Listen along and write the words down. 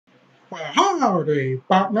Well, howdy,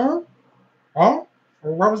 partner. Oh,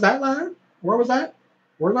 what was that, lad? What was that?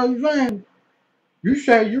 What are you saying? You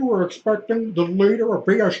said you were expecting the leader of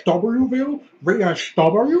VSW'Ville?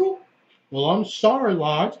 VSW? Well, I'm sorry,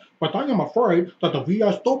 lads, but I am afraid that the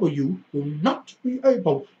VSW will not be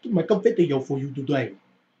able to make a video for you today.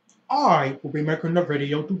 I will be making the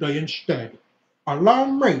video today instead. Allow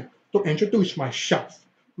me to introduce myself.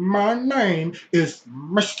 My name is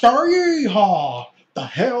Mr. YeeHaw, the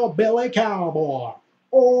Hillbilly Cowboy.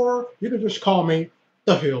 Or you can just call me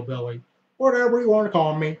the Hillbilly. Whatever you want to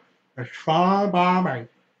call me, it's fine by me.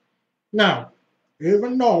 Now,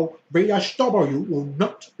 even though VSW will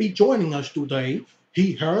not be joining us today,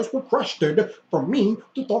 he has requested for me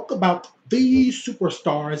to talk about these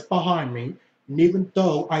superstars behind me. And even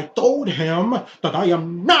though I told him that I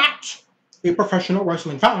am not a professional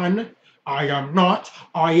wrestling fan, I am not.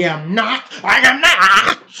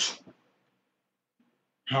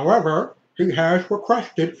 However, he has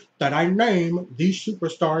requested that I name these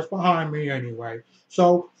superstars behind me anyway.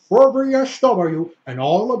 So, for VSW and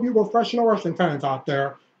all of you professional wrestling fans out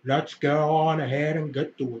there, let's go on ahead and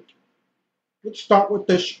get to it. Let's start with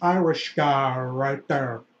this Irish guy right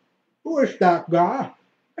there. Who is that guy?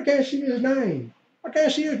 I can't see his name. I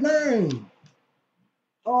can't see his name.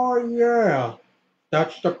 Oh, yeah.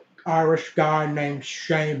 That's the Irish guy named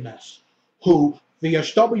Sheamus, who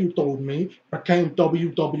VSW told me became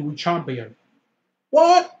WWE champion.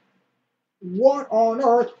 What? What on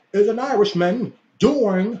earth is an Irishman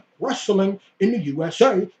doing wrestling in the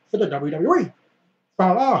USA for the WWE?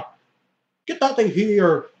 Fella, get out of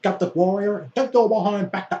here, Captain Warrior, and don't go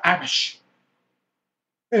behind back to Irish.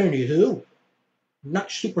 Anywho,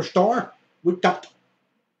 next superstar, we got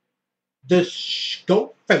this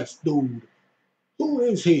goat face dude. Who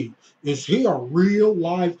is he? Is he a real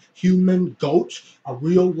life human goat? A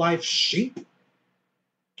real life sheep?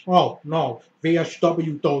 Oh no,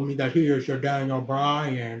 VSW told me that he is your Daniel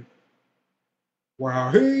Bryan.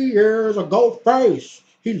 Well, he is a goat face.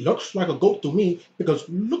 He looks like a goat to me because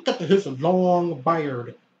look at his long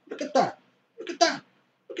beard. Look at that. Look at that.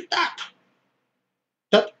 Look at that.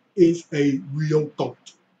 That is a real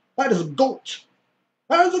goat. That is a goat.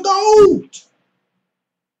 That is a goat.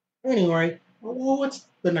 Anyway, what's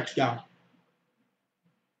the next guy?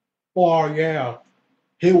 Oh, yeah.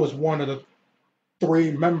 He was one of the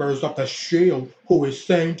three members of the Shield who is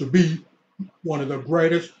saying to be one of the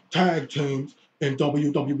greatest tag teams in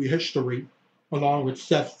WWE history, along with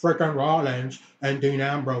Seth freaking Rollins and Dean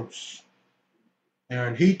Ambrose.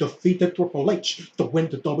 And he defeated Triple H to win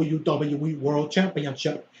the WWE World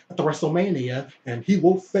Championship at the WrestleMania, and he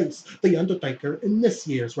will face The Undertaker in this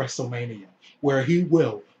year's WrestleMania, where he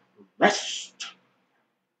will rest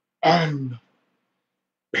in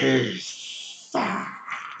peace.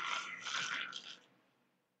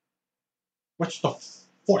 What's the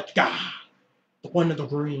fourth guy? The one in the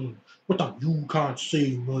green with the "You Can't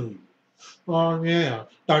See Me." Oh, yeah,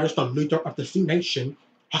 that is the leader of the C Nation.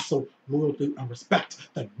 Hustle, loyalty, and respect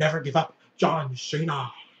that never give up. John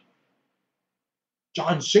Cena.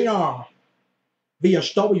 John Cena.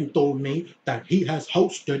 VSW told me that he has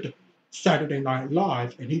hosted Saturday Night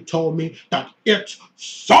Live, and he told me that it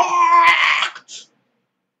sucked.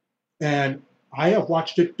 And I have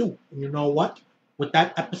watched it too. And you know what? With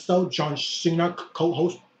that episode, John Cena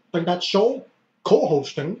co-hosting that show,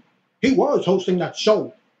 co-hosting, he was hosting that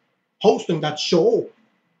show,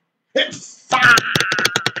 It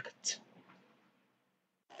sucked.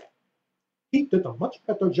 He did a much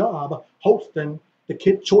better job hosting the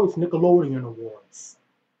Kid Choice Nickelodeon Awards.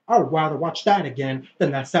 I would rather watch that again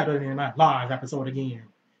than that Saturday Night Live episode again.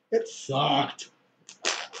 It sucked.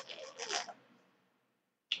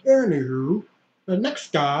 Anywho, the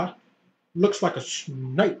next guy looks like a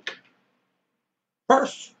snake.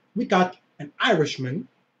 First, we got an Irishman.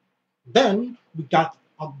 Then we got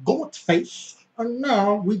a goat face. And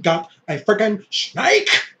now we got a freaking snake.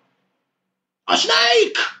 A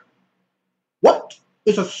snake! What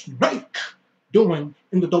is a snake doing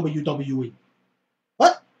in the WWE?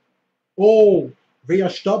 What? Oh,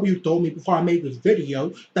 VSW told me before I made this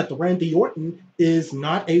video that the Randy Orton is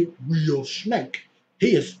not a real snake.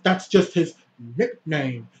 That's just his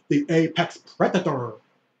nickname, the Apex Predator.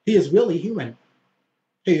 He is really human.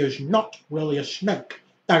 He is not really a snake.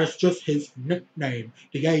 That is just his nickname,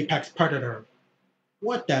 the Apex Predator.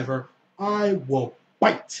 Whatever, I will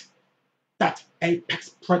bite that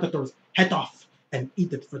Apex Predator's head off and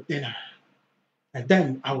eat it for dinner. And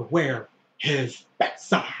then I will wear his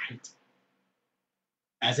backside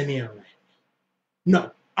as an earring.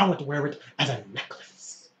 No, I want to wear it as a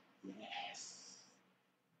necklace. Yes.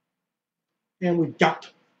 And we got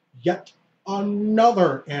yet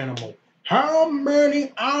another animal. How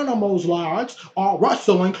many animals, lads, are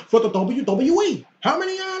wrestling for the WWE? How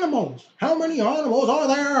many animals? How many animals are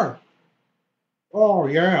there? Oh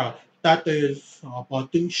yeah, that is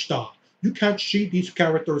Batista. You can't see these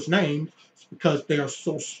characters' names because they are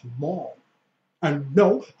so small. And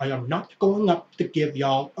no, I am not going up to give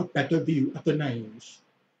y'all a better view of the names.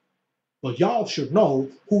 But y'all should know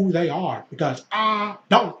who they are because I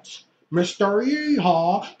don't. Mr.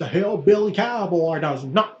 YeeHaw, the hillbilly cowboy, does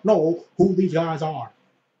not know who these guys are.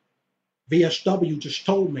 VSW just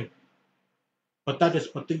told me. But that is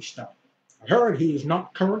Batista. I heard he is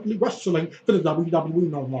not currently wrestling for the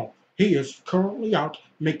WWE no more. He is currently out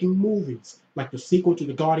making movies, like the sequel to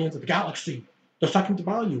the Guardians of the Galaxy, the second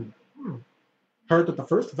volume. Heard that the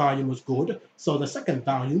first volume was good, so the second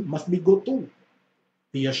volume must be good too.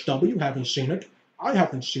 VSW haven't seen it. I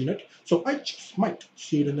haven't seen it, so I just might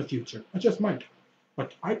see it in the future. I just might.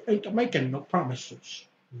 But I ain't making no promises.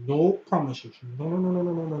 No promises. No, no, no, no,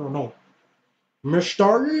 no, no, no, no.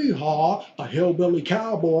 Mr. YeeHaw, the hillbilly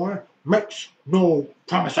cowboy, makes no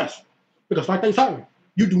promises. Because like they say,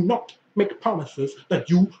 you do not make promises that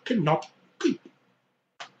you cannot keep.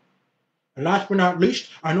 And last but not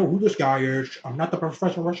least, I know who this guy is. I'm not the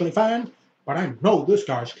professional wrestling fan, but I know this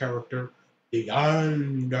guy's character. The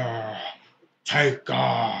Undertaker.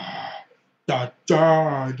 The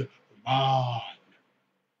Third Man.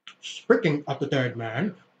 Speaking of the Third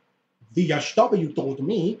Man, VSW told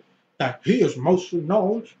me that he is mostly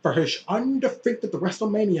known for his undefeated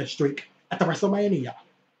WrestleMania streak at the WrestleMania.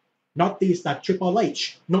 Not these that Triple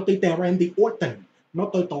H, not the Randy Orton,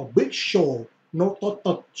 not the Big Show, not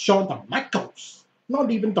the Shawn Michaels,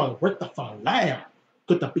 not even the Ric Flair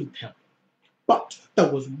could beat him. But there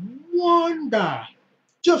was one guy,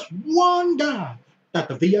 just one guy, that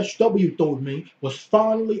the VSW told me was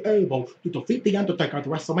finally able to defeat The Undertaker at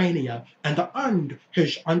WrestleMania and to end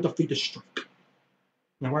his undefeated streak.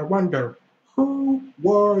 Now I wonder, who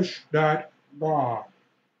was that guy?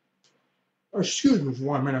 Excuse me for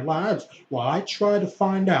 1 minute, lads, while I try to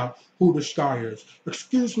find out who this guy is.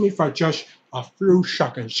 Excuse me for just a few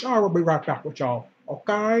seconds. I will be right back with y'all,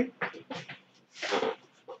 okay?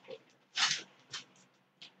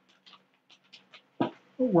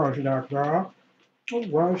 Who was that guy? Who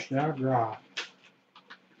was that guy?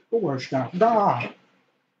 Who was that guy?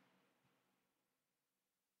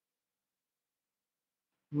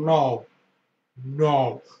 No,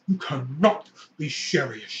 no, you cannot be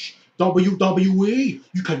serious. WWE,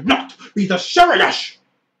 you cannot be the serious.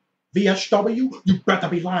 VSW, you better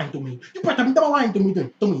be lying to me. You better be lying to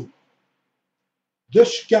me.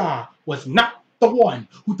 This guy was not the one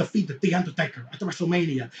who defeated The Undertaker at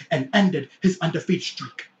WrestleMania and ended his undefeated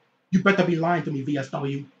streak. You better be lying to me,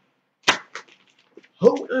 VSW.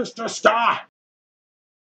 Who is this guy?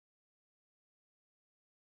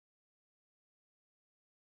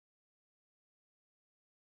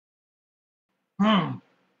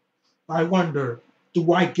 I wonder,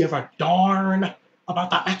 do I give a darn about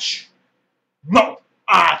that match? No,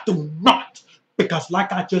 I do not. Because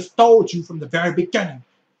like I just told you from the very beginning,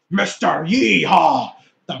 Mr. YeeHaw,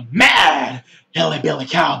 the mad hillbilly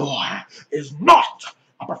cowboy, is not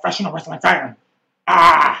a professional wrestling fan.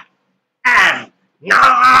 I am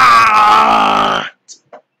not.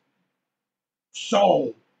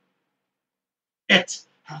 So, it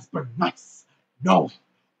has been nice knowing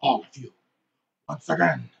all of you. Once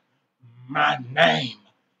again, my name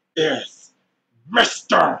is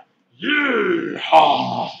Mr.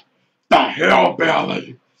 YeeHaw, the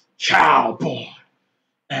hillbilly cowboy,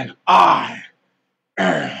 and I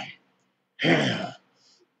am here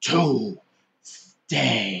to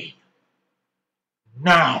stay.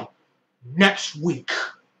 Now, next week,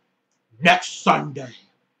 next Sunday,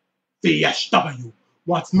 VSW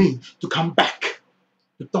wants me to come back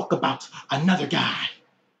to talk about another guy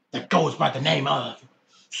that goes by the name of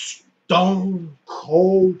Stone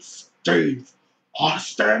Cold Steve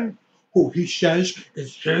Austin, who he says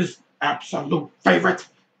is his absolute favorite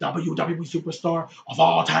WWE superstar of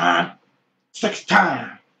all time,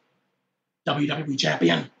 6-time WWE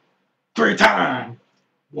champion, 3-time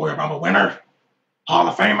Royal Rumble winner, Hall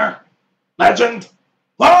of Famer, legend.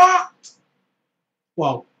 What?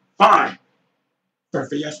 Well, fine. For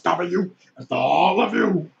VSW and for all of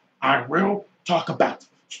you, I will talk about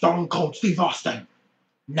Stone Cold Steve Austin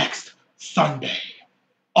next Sunday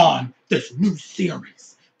on this new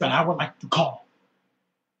series that I would like to call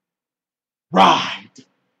Ride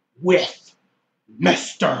with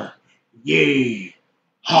Mr. YeeHaw.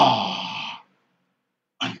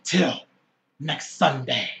 Until next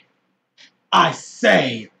Sunday, I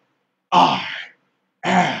say I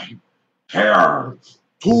am here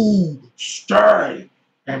to stay.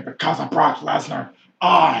 And because of Brock Lesnar,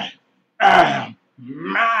 I am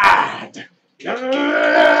mad.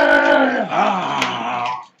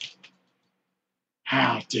 Ah,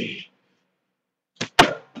 howdy.